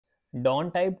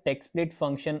Don't type textsplit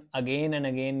function again and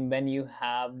again when you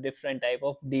have different type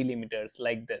of delimiters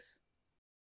like this.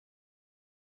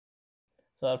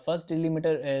 So our first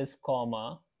delimiter is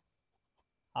comma.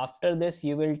 After this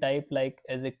you will type like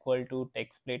is equal to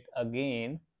textsplit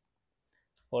again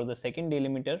for the second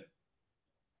delimiter,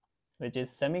 which is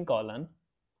semicolon.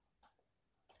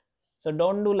 So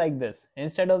don't do like this.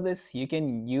 Instead of this, you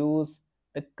can use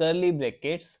the curly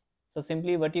brackets. So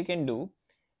simply what you can do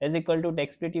is equal to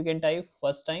textsplit, you can type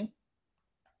first time,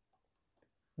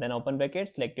 then open bracket,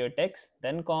 select your text,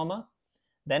 then comma,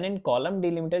 then in column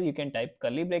delimiter you can type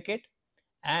curly bracket,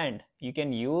 and you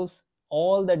can use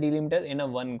all the delimiter in a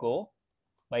one go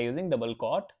by using double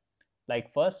quote,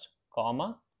 like first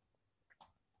comma,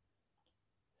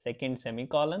 second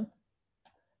semicolon,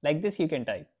 like this you can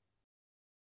type,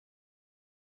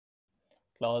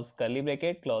 close curly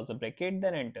bracket, close the bracket,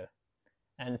 then enter,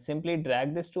 and simply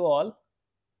drag this to all.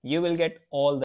 You will get all the